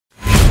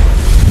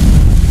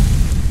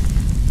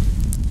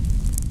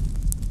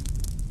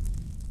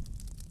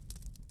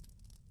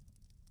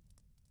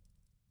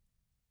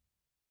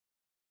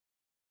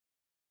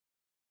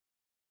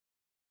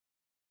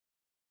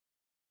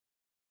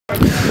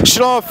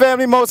Shalom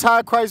family, most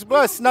high Christ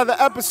bless. Another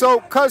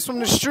episode comes from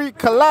the street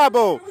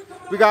collabo.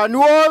 We got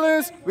New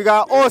Orleans, we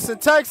got Austin,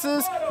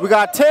 Texas, we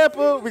got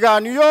Tampa, we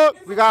got New York,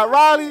 we got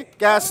Raleigh,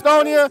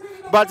 Gastonia.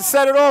 About to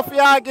set it off for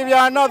y'all, give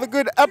y'all another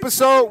good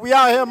episode. We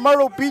out here in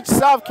Myrtle Beach,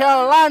 South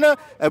Carolina,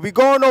 and we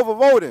going over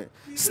voting.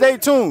 Stay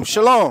tuned.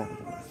 Shalom.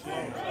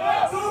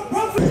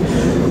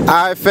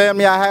 Alright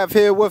family, I have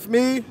here with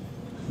me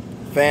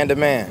Fan the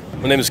Man.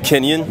 My name is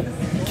Kenyon.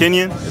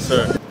 Kenyon? Yes,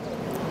 sir.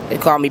 They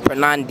call me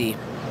Pernandi.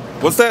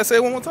 What's that? Say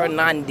it one more time.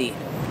 Pernandi.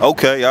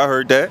 Okay, I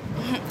heard that.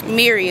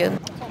 Miriam.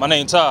 My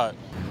name Todd.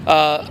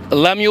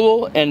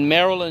 Lemuel and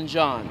Marilyn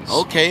Johns.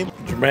 Okay.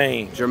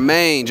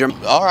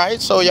 Jermaine. All right,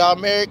 so y'all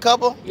married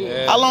couple?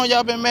 Yeah. How long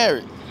y'all been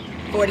married?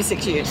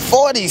 46 years.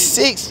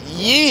 46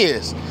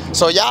 years.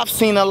 So y'all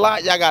seen a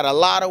lot. Y'all got a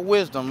lot of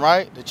wisdom,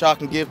 right? That y'all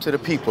can give to the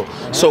people.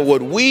 So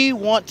what we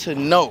want to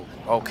know,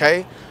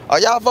 okay?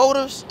 Are y'all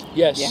voters?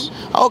 Yes.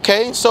 Yeah.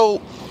 Okay,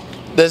 so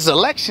there's an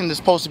election that's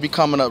supposed to be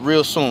coming up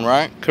real soon,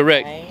 right?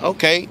 Correct.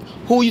 Okay.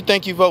 Who you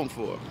think you voting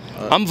for?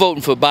 I'm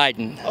voting for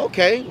Biden.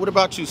 Okay. What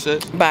about you,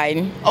 sis?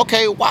 Biden.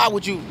 Okay. Why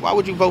would you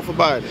vote for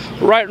Biden?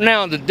 Right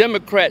now, the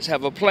Democrats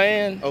have a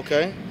plan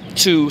Okay.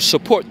 to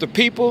support the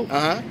people,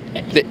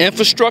 the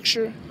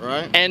infrastructure,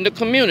 Right. and the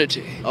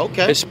community.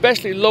 Okay.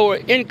 Especially lower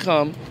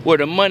income where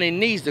the money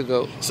needs to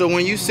go. So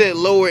when you said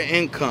lower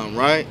income,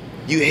 right?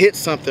 You hit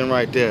something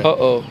right there.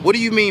 Uh-oh. What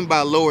do you mean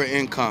by lower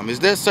income? Is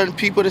there certain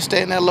people that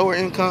stay in that lower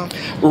income?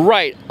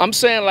 Right. I'm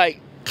saying like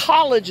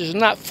college is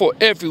not for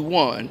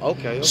everyone.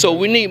 Okay. So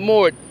we need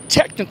more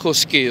technical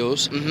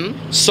skills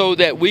so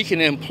that we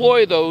can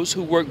employ those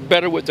who work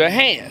better with their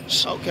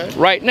hands. Okay.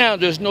 Right now,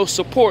 there's no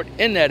support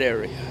in that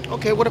area.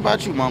 Okay, what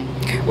about you, Mama?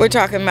 We're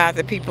talking about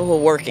the people who are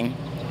working.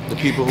 The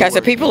people who Because the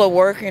work. people who are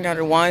working are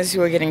the ones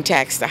who are getting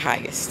taxed the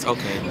highest.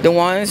 Okay. The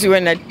ones who are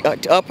in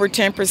the upper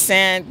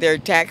 10%, their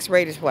tax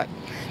rate is what?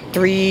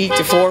 3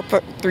 to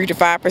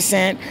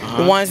 5%.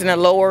 The ones in the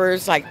lower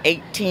is like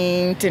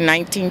 18 to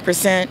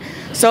 19%.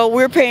 So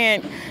we're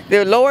paying,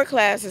 the lower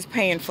class is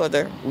paying for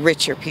the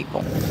richer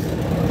people.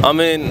 I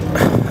mean,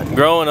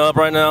 growing up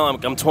right now,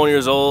 I'm 20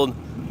 years old.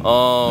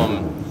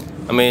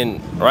 I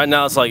mean, right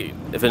now it's like,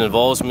 if it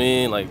involves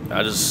me, like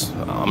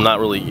I'm not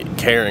really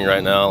caring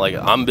right now. Like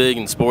I'm big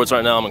in sports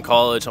right now. I'm in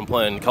college. I'm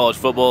playing college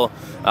football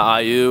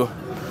at IU.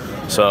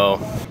 So,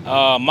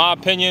 My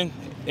opinion,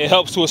 it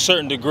helps to a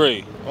certain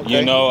degree. Okay.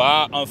 You know,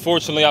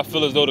 unfortunately, I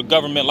feel as though the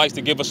government likes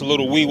to give us a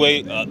little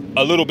leeway,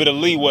 a little bit of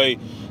leeway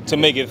to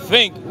make it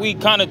think we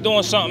kind of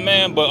doing something,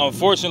 man. But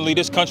unfortunately,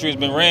 this country has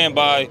been ran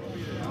by,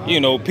 you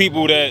know,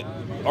 people that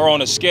are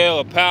on a scale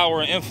of power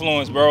and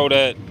influence, bro,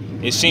 that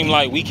it seems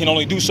like we can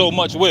only do so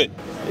much with.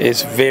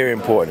 It's very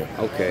important.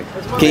 Okay.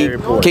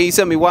 Can you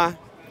tell me why?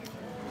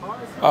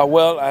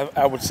 Well,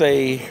 I would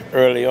say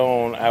early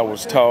on, I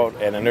was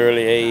taught at an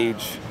early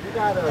age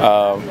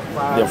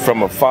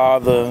from a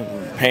father,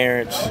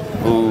 parents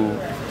who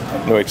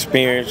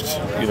experienced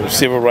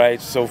civil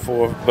rights, so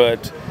forth.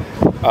 But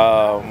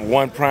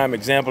one prime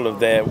example of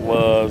that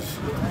was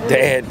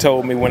Dad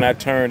told me when I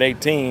turned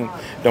 18,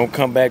 don't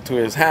come back to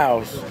his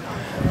house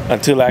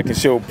until I can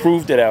show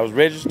proof that I was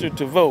registered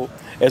to vote,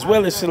 as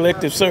well as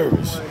selective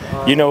service.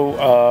 You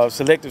know,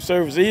 selective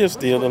service is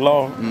still the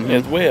law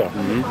as well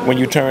when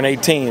you turn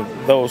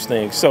 18, those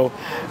things. So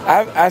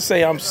I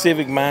say I'm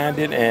civic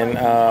minded, and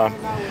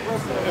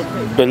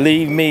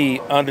believe me,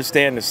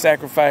 understand the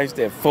sacrifice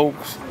that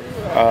folks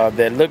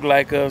that look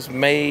like us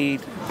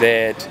made,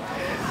 that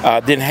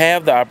didn't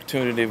have the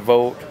opportunity to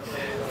vote.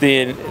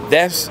 Then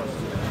that's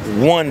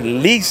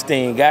one least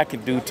thing I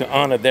can do to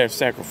honor their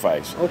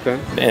sacrifice. Okay.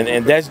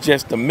 And that's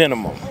just the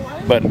minimum.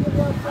 But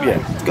yeah.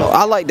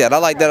 I like that. I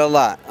like that a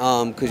lot.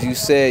 Because you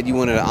said you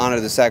wanted to honor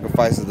the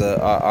sacrifice of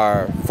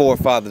our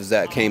forefathers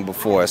that came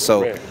before us.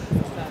 So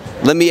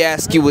let me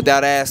ask you,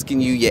 without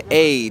asking you your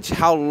age,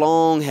 how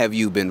long have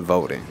you been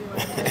voting?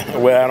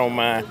 Well, I don't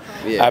mind.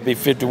 Yeah. I'll be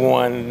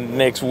 51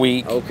 next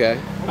week. Okay.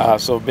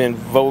 So I've been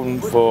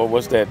voting for,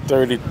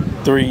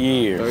 33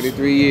 years.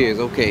 33 years,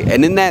 okay.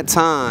 And in that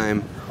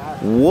time,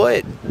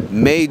 what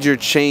major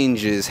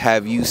changes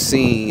have you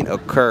seen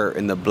occur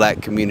in the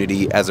black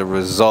community as a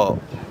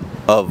result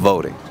of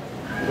voting?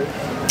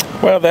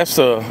 Well,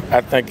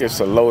 I think it's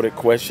a loaded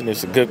question.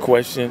 It's a good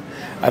question.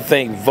 I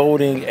think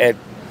voting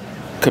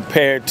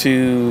compared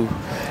to,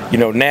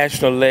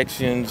 national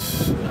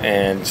elections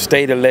and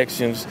state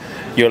elections,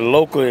 your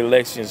local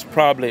elections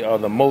probably are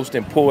the most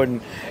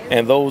important,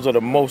 and those are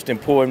the most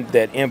important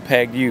that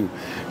impact you.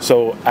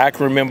 So I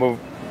can remember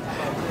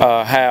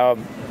how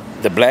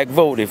the black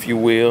vote, if you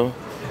will,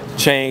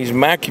 changed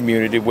my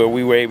community, where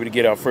we were able to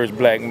get our first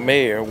black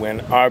mayor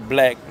when our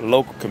black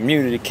local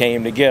community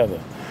came together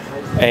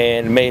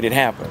and made it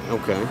happen.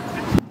 Okay.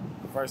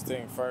 First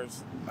thing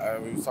first,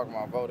 we was talking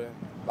about voting.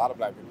 A lot of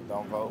black people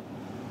don't vote.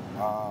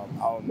 I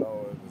don't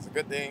know if it's a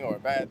good thing or a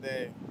bad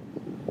thing,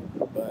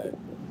 but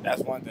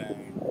that's one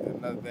thing.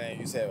 Another thing,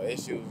 you said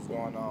issues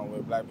going on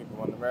with black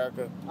people in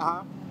America.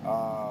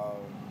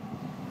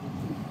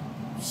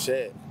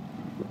 Shit.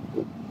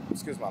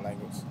 Excuse my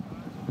language.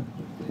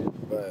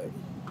 But,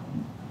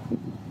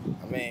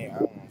 I mean, I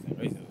don't want to say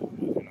racism, but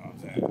you know what I'm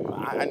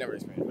saying? I never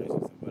experienced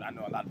racism, but I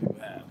know a lot of people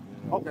have.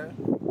 You know? Okay,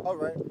 all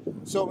right.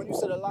 So when you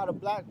said a lot of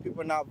black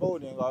people not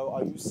voting,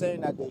 are you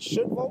saying that they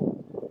should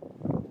vote?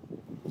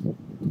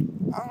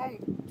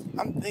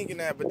 I'm thinking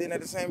that, but then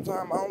at the same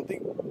time, I don't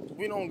think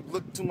we don't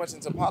look too much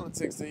into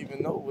politics to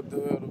even know what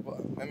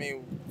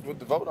what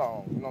to vote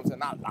on. You know what I'm saying?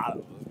 Not a lot of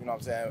us. You know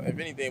what I'm saying? If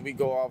anything, we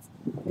go off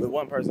what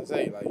one person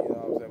say. Like, you know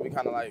what I'm saying? We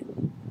kind of like,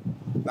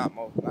 I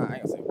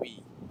ain't gonna say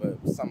we, but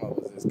some of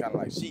us is kind of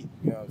like sheep.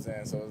 You know what I'm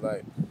saying? So it's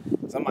like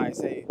somebody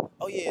say,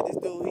 oh yeah, this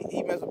dude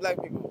he mess with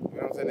black people.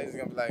 You know what I'm saying? They just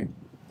gonna be like,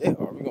 yeah,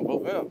 or we gonna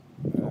vote for him.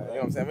 You know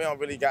what I'm saying? We don't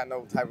really got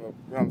no type of, you know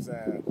what I'm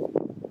saying,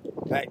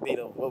 back date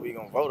of what we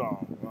gonna vote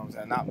on. You know what I'm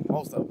saying? Not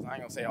most of us. I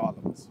ain't gonna say all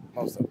of us.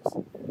 Most of us.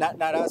 Now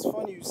that's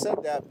funny you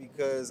said that,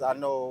 because I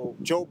know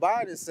Joe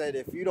Biden said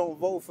if you don't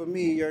vote for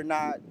me, you're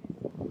not.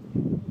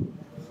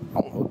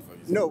 I don't vote for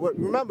you. No, but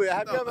remember,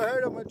 have you ever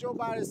heard of when Joe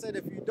Biden said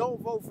if you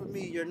don't vote for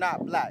me, you're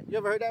not black? You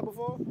ever heard that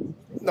before?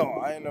 No,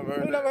 I ain't never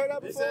heard that. You never heard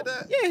that before? He said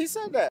that? Yeah, he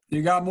said that.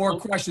 You got more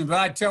questions, but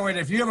I tell you,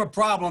 if you have a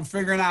problem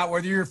figuring out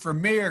whether you're for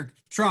me or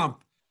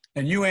Trump,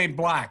 then you ain't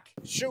black.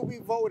 Should we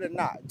vote or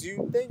not? Do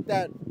you think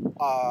that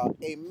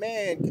a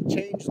man could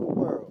change the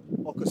world,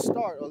 or could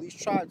start, or at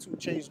least try to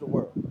change the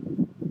world?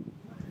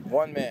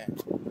 One man.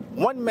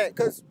 One man,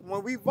 because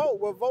when we vote,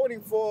 we're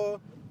voting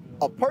for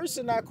a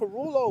person that could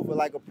rule over,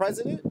 like a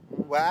president.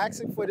 We're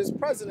asking for this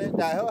president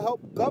that he'll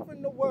help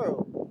govern the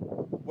world,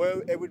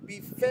 where it would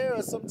be fair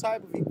or some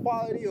type of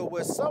equality, or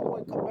where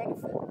someone could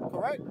benefit,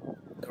 correct?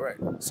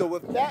 Correct. So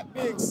with that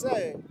being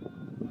said,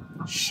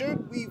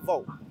 should we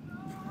vote?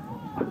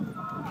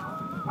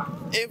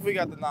 If we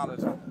got the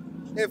knowledge on it.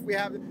 If we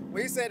have it.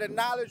 When you say the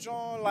knowledge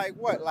on, like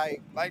what?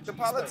 Like the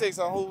politics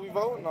on who we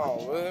voting on.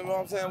 You know what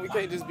I'm saying? We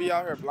can't just be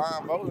out here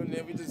blind voting, and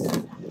then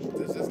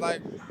it's just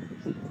like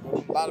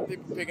a lot of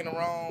people picking the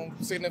wrong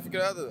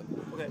significant other.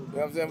 Okay. You know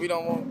what I'm saying? You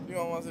don't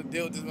want us to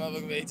deal with this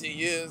motherfucker for 18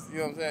 years. You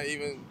know what I'm saying?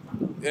 Even,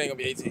 it ain't gonna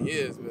be 18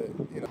 years, but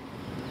you know.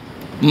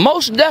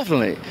 Most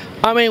definitely.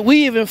 I mean,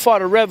 we even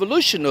fought a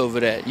revolution over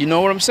that. You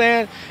know what I'm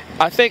saying?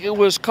 I think it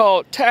was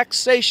called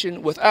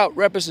taxation without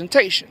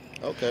representation.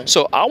 Okay.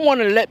 So I want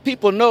to let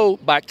people know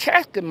by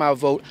casting my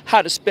vote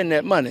how to spend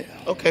that money.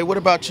 Okay, what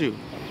about you?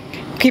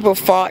 People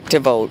fought to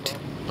vote.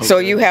 Okay. So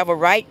you have a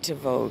right to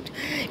vote.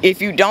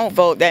 If you don't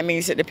vote, that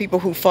means that the people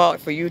who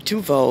fought for you to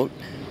vote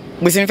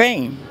was in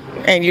vain.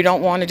 And you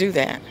don't want to do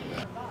that.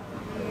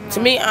 To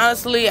me,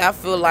 honestly, I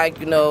feel like,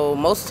 you know,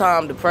 most of the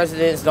time the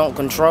presidents don't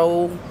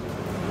control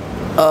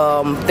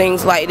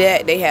things like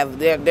that.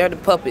 They're the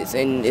puppets,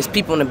 and it's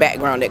people in the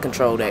background that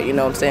control that. You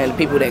know what I'm saying? The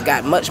people that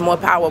got much more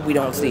power we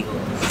don't see.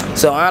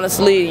 So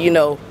honestly, you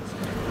know,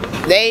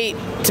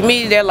 to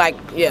me they're like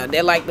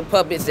the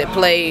puppets that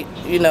play,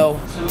 you know,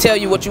 tell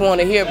you what you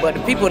want to hear, but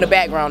the people in the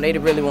background, they the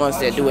really ones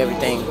that do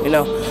everything, you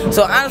know.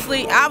 So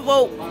honestly, I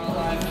vote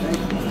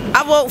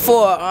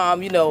for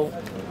you know,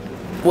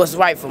 what's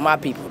right for my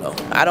people though.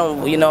 I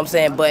don't, you know what I'm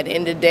saying, but at the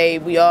end of the day,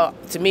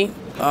 to me,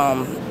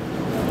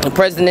 the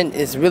president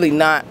is really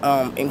not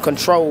in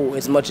control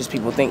as much as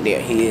people think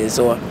that he is,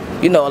 or,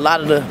 you know, a lot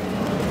of the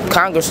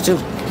Congress too.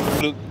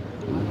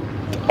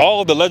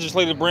 All of the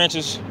legislative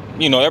branches,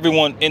 you know,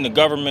 everyone in the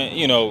government,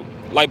 you know,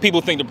 like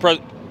people think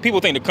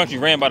the country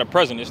ran by the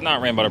president. It's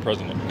not ran by the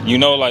president. You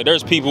know, like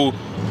there's people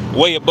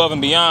way above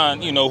and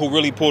beyond, you know, who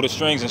really pull the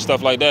strings and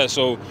stuff like that.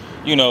 So,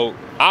 you know,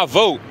 I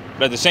vote,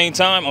 but at the same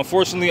time,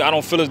 unfortunately, I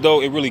don't feel as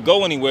though it really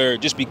go anywhere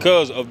just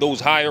because of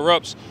those higher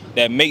ups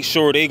that make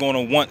sure they're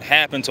gonna want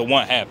happen.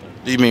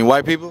 Do you mean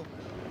white people?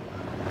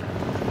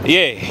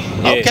 Yeah.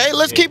 Okay,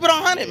 let's keep it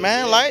 100,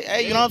 man. Like,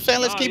 hey, you know what I'm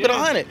saying? Let's keep it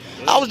 100.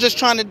 I was just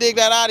trying to dig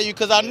that out of you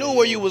because I knew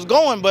where you was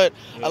going, but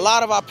a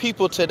lot of our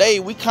people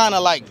today, we kind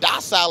of like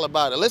docile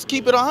about it. Let's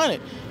keep it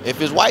 100. If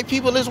it's white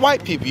people, it's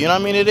white people. You know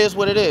what I mean? It is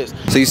what it is.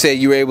 So you said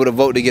you were able to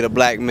vote to get a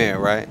black mayor,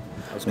 right?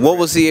 What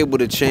was he able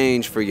to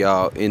change for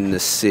y'all in the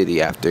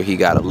city after he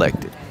got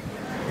elected?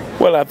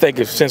 Well, I think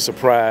it's a sense of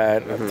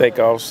pride. I think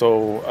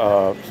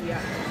also,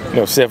 you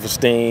know,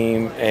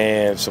 self-esteem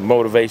and some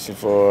motivation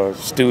for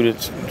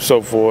students and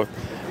so forth.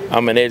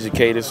 I'm an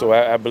educator, so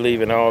I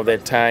believe in all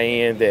that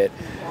tie-in that,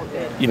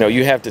 you know,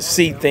 you have to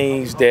see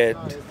things that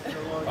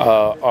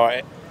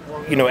are,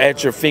 you know,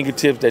 at your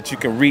fingertips that you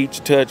can reach,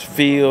 touch,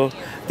 feel,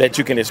 that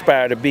you can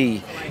aspire to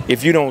be.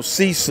 If you don't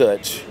see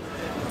such,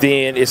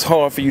 then it's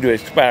hard for you to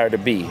aspire to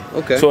be.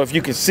 Okay. So if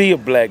you can see a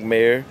black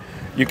mayor,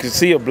 you can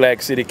see a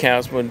black city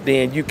councilman,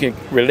 then you can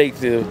relate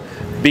to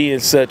being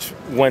such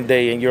one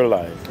day in your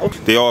life.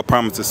 They all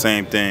promise the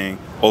same thing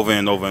over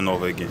and over and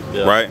over again,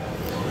 right?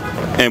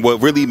 And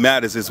what really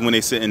matters is when they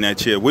sit in that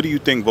chair. What do you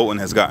think voting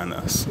has gotten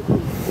us?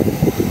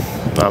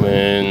 I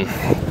mean,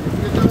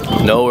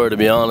 nowhere, to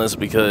be honest,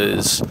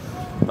 because,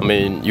 I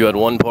mean, you had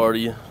one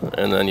party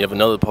and then you have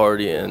another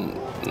party and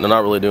they're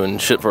not really doing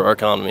shit for our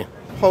economy.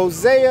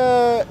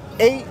 Hosea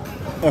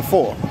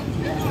 8:4.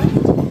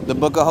 The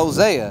book of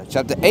Hosea,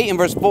 chapter 8 and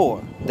verse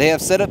 4. They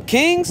have set up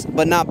kings,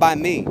 but not by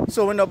me.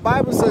 So when the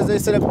Bible says they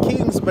set up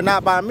kings, but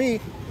not by me,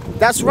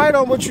 that's right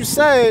on what you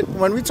said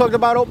when we talked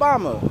about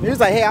Obama. He was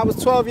like, hey, I was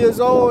 12 years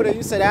old, and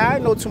you said, I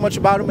didn't know too much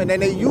about him, and then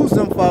they used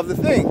him for other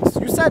things.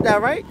 You said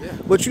that, right? Yeah.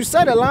 What you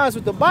said aligns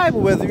with the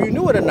Bible, whether you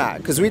knew it or not.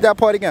 Because read that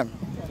part again.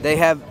 They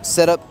have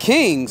set up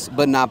kings,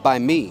 but not by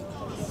me.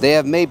 They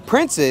have made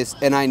princes,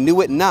 and I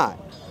knew it not.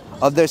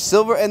 Of their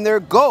silver and their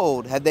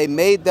gold have they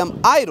made them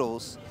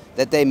idols,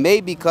 that they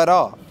may be cut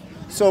off.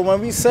 So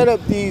when we set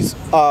up these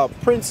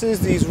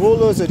princes, these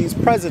rulers, or these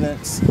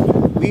presidents,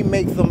 we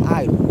make them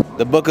idols.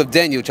 The book of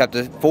Daniel,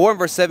 chapter 4,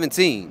 verse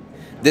 17.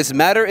 This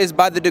matter is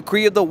by the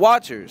decree of the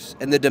watchers,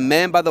 and the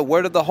demand by the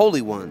word of the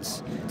holy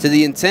ones, to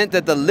the intent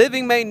that the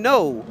living may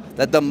know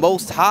that the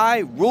Most High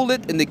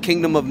ruleth in the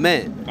kingdom of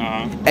men,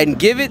 and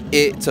giveth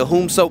it to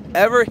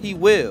whomsoever he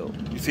will.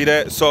 You see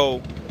that?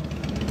 So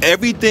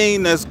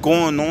everything that's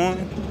going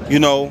on, you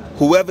know,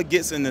 whoever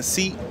gets in the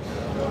seat,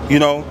 you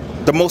know,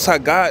 the Most High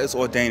God is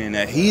ordaining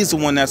that. He's the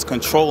one that's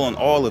controlling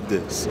all of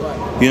this.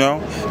 You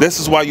know, this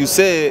is why you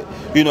said,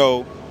 you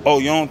know, oh,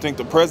 you don't think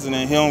the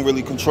president, he don't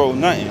really control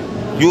nothing.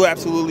 You're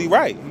absolutely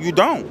right. You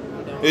don't.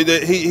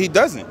 He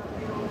doesn't.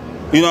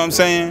 You know what I'm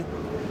saying?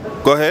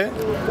 Go ahead.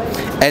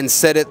 And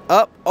setteth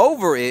up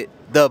over it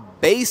the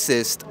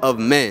basest of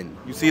men.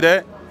 You see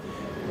that?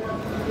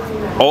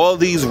 All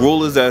these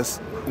rulers that's,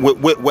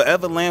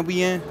 whatever land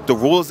we in, the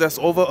rulers that's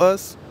over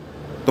us,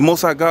 the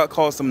Most High God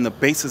calls them the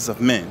basis of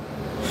men.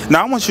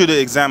 Now I want you to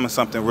examine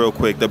something real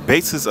quick. The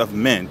basis of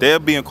men. They're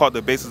being called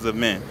the basis of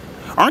men.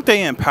 Aren't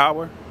they in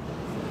power?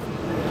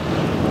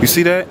 You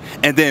see that?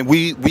 And then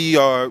we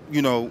are,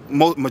 you know,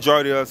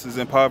 majority of us is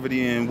in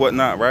poverty and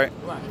whatnot, right?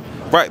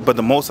 Right. But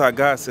the Most High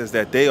God says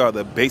that they are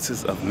the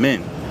basis of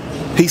men.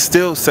 He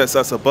still sets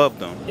us above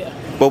them. Yeah.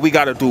 But we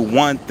got to do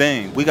one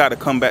thing. We got to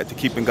come back to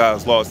keeping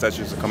God's laws,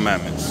 statutes, and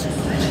commandments.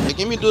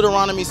 Give me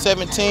Deuteronomy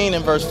 17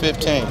 and verse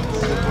 15.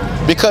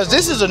 Because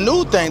this is a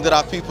new thing that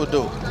our people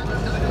do.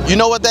 You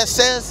know what that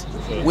says?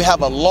 We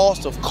have a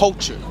loss of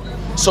culture.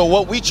 So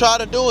what we try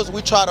to do is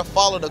we try to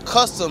follow the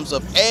customs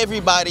of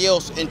everybody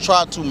else and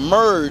try to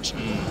merge,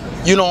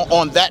 you know,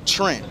 on that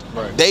trend.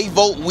 Right. They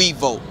vote, we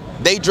vote.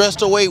 They dress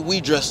the way,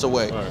 we dress the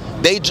way.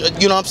 Right. They,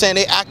 you know what I'm saying?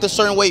 They act a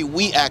certain way,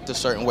 we act a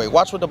certain way.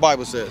 Watch what the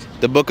Bible says.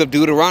 The book of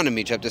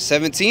Deuteronomy, chapter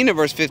 17 and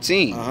verse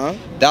 15.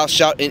 Thou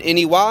shalt in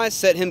any wise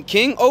set him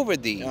king over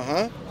thee,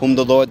 whom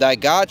the Lord thy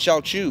God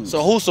shall choose.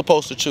 So who's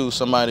supposed to choose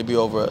somebody to be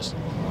over us?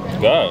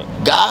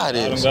 God. God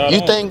is. God you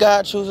think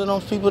God choosing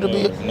those people to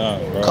be?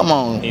 No, bro. Come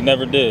on. He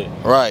never did.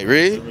 Right,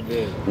 read.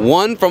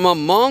 One from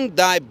among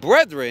thy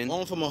brethren.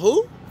 One from a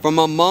who? From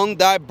among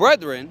thy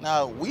brethren.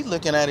 Now, we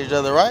looking at each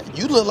other, right?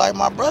 You look like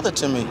my brother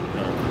to me.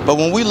 But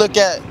when we look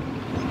at,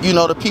 you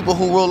know, the people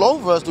who rule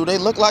over us, do they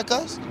look like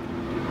us?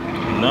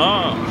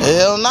 No.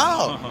 Hell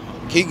no.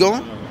 Keep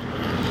going.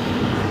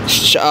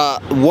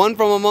 One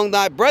from among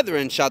thy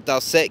brethren shalt thou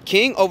set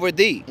king over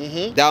thee.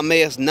 Thou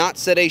mayest not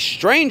set a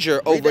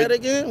stranger over thee. Read that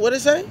again. What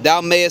it say?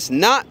 Thou mayest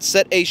not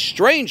set a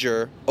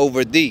stranger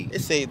over thee.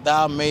 It say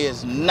thou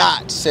mayest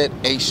not set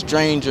a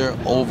stranger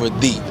over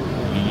thee.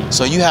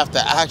 So you have to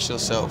ask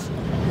yourself,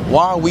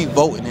 why are we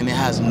voting and it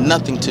has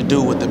nothing to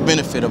do with the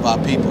benefit of our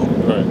people?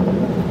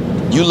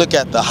 Right. You look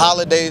at the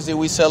holidays that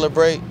we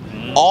celebrate,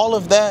 all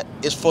of that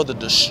is for the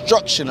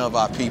destruction of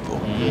our people.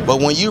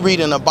 But when you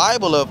read in the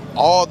Bible of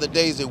all the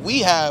days that we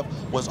have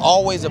was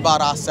always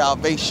about our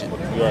salvation.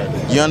 Right.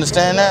 You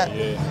understand that?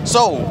 Yeah.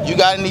 So, you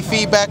got any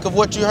feedback of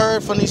what you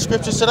heard from these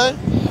scriptures today?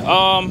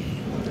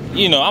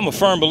 You know, I'm a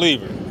firm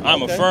believer.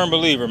 I'm a firm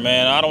believer,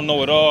 man. I don't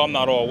know it all. I'm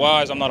not all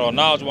wise. I'm not all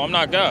knowledgeable. I'm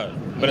not God.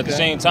 But at the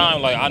same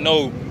time, like, I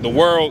know the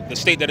world, the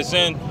state that it's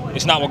in,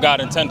 it's not what God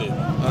intended.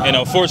 And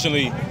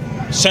unfortunately,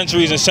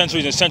 centuries and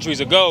centuries and centuries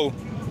ago,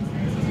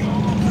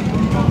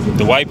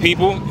 the white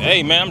people,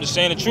 hey man, I'm just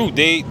saying the truth.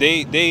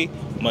 They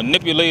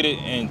manipulated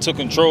and took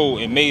control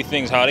and made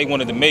things how they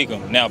wanted to make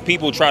them. Now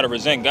people try to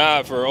resent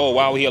God for, oh,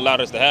 why he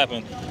allowed us to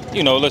happen.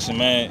 You know, listen,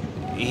 man,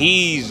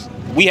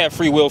 we have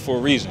free will for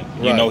a reason.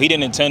 Right. You know, he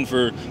didn't intend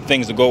for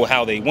things to go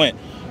how they went.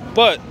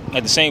 But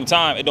at the same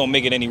time, it don't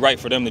make it any right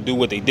for them to do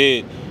what they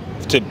did,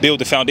 to build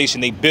the foundation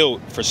they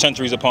built for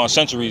centuries upon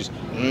centuries,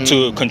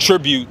 to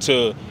contribute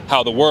to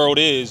how the world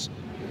is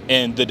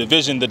and the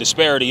division, the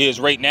disparity is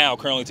right now,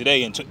 currently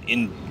today in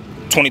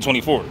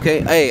 2024.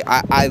 Okay, hey,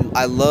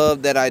 I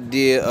love that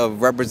idea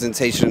of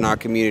representation in our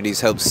communities,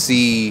 helps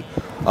see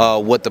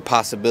what the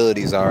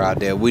possibilities are out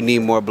there. We need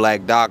more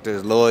black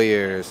doctors,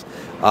 lawyers,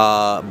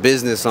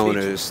 business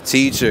owners,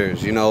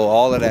 teachers, you know,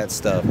 all of that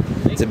stuff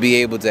to be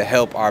able to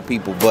help our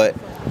people. But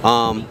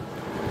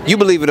you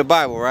believe in the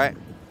Bible, right?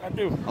 I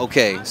do.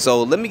 Okay,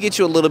 so let me get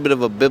you a little bit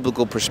of a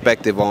biblical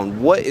perspective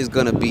on what is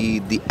going to be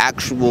the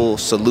actual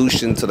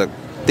solution to the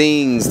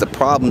things, the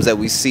problems that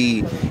we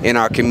see in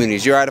our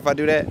communities. You all right if I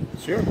do that?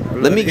 Sure.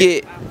 Let me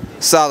get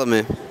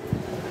Solomon.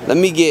 Let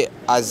me get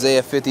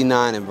Isaiah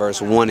 59 and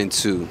verse 1 and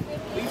 2.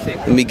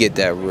 Let me get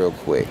that real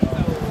quick.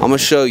 I'm going to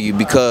show you,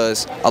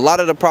 because a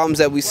lot of the problems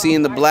that we see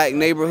in the black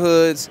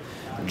neighborhoods,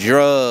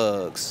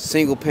 drugs,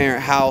 single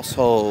parent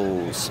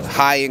households,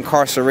 high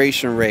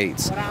incarceration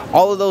rates,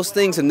 all of those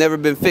things have never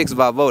been fixed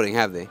by voting,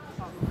 have they?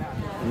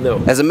 No.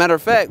 As a matter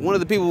of fact, one of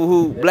the people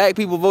who black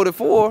people voted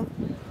for,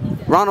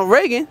 Ronald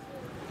Reagan,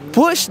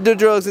 pushed the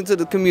drugs into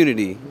the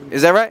community.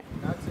 Is that right?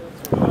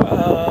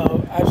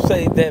 I'd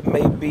say that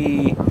may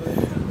be,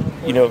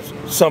 you know,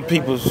 some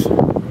people's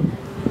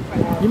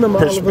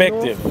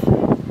perspective.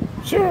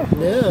 Sure.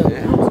 Yeah,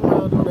 he was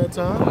around during that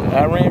time.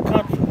 I ran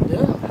country.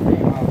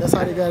 Yeah, that's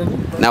how they got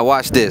it. Now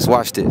watch this,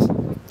 watch this.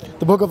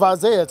 The book of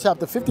Isaiah,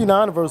 chapter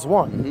 59, verse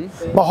 1.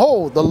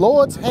 Behold, the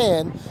Lord's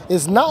hand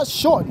is not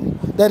shortened,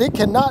 that it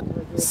cannot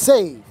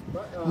save,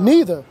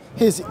 neither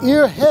his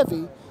ear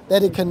heavy,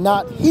 that it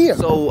cannot hear.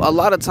 So a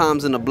lot of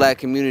times in the black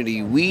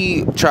community,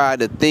 we try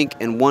to think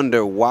and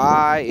wonder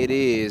why it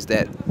is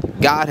that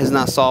God has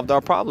not solved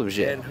our problems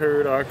yet. And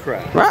heard our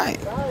cry. Right.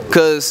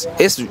 Because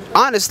it's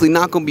honestly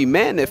not going to be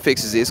man that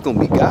fixes it. It's going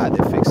to be God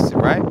that fixes it,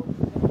 right?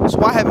 So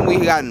why haven't we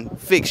gotten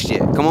fixed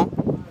yet? Come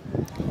on.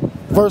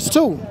 Verse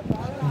 2.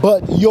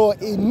 But your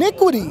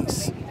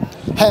iniquities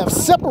have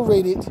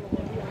separated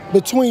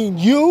between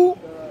you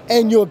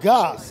and your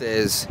God. It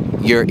says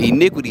your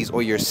iniquities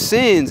or your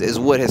sins is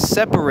what has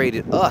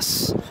separated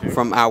us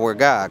from our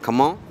God. Come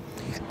on.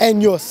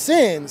 And your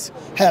sins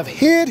have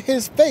hid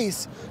his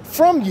face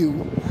from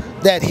you,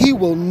 that he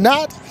will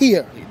not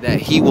hear. That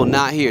he will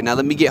not hear. Now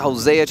let me get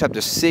Hosea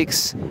chapter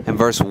 6 and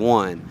verse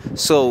 1.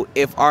 So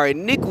if our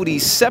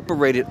iniquities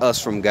separated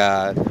us from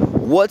God,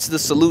 what's the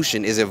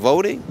solution? Is it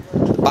voting?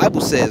 The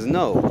Bible says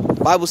no.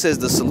 The Bible says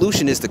the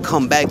solution is to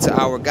come back to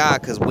our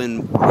God, because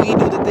when we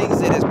do the things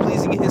that is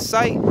pleasing in his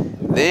sight,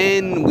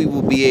 then we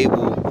will be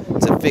able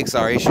to fix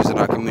our issues in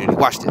our community.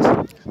 Watch this.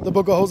 The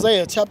book of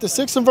Hosea, chapter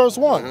 6 and verse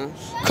 1.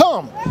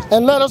 Come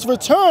and let us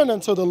return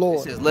unto the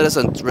Lord. It says, let us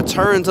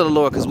return to the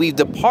Lord, because we've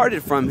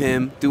departed from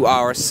him through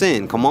our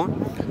sin. Come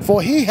on.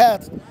 For he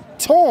hath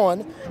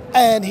torn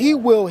and he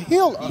will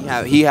heal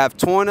us. He have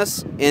torn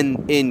us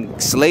in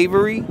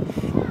slavery,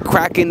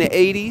 crack in the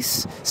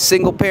 80s,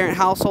 single parent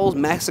households,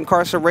 mass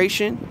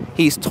incarceration.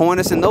 He's torn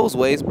us in those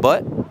ways,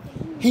 but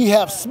he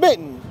hath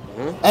smitten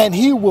and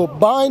he will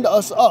bind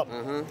us up.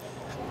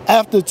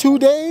 After 2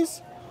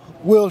 days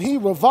will he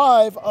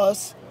revive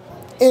us.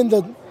 In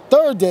the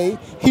third day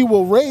he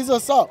will raise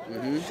us up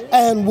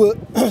and will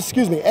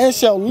and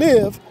shall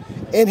live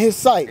in his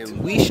sight.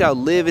 And we shall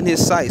live in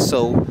his sight.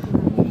 So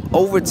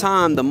over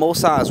time the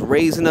Most High is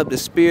raising up the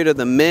spirit of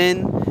the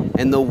men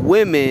and the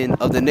women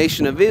of the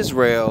nation of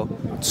Israel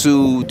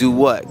to do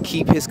what?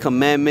 Keep his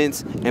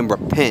commandments and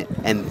repent.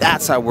 And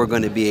that's how we're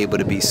going to be able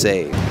to be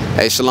saved.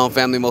 Hey, Shalom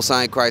family, Most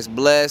High in Christ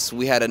bless.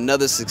 We had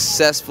another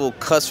successful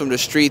Cuts from the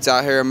Streets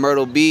out here in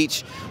Myrtle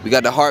Beach. We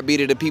got the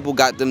heartbeat of the people,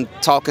 got them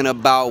talking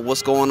about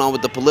what's going on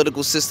with the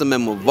political system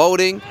and with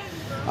voting.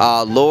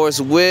 Lord's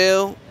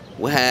will,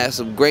 we'll have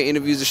some great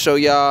interviews to show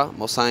y'all.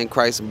 Most High in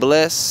Christ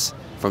bless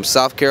from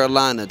South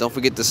Carolina. Don't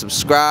forget to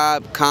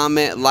subscribe,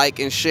 comment, like,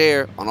 and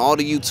share on all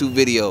the YouTube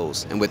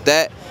videos. And with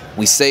that,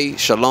 we say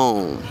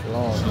shalom.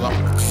 Shalom.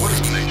 What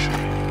is the nation?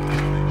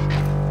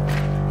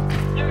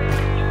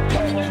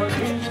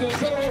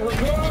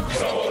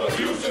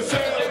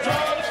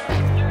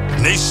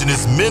 Nation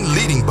is men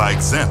leading by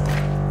example.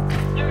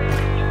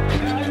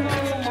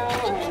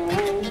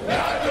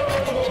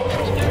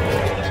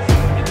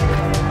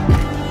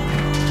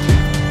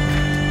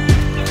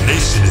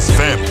 Nation is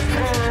family.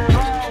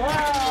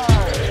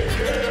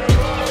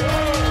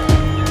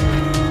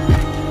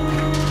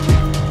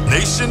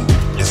 Nation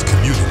is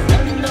community.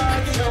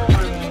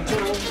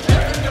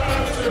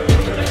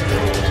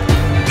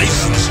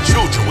 Nation is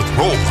children with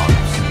role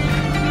models.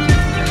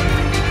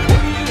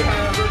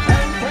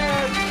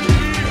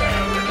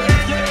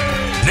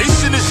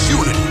 Nation is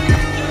unity.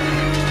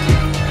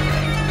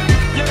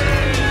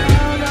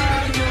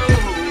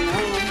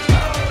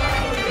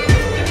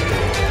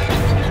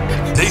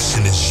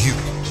 Nation is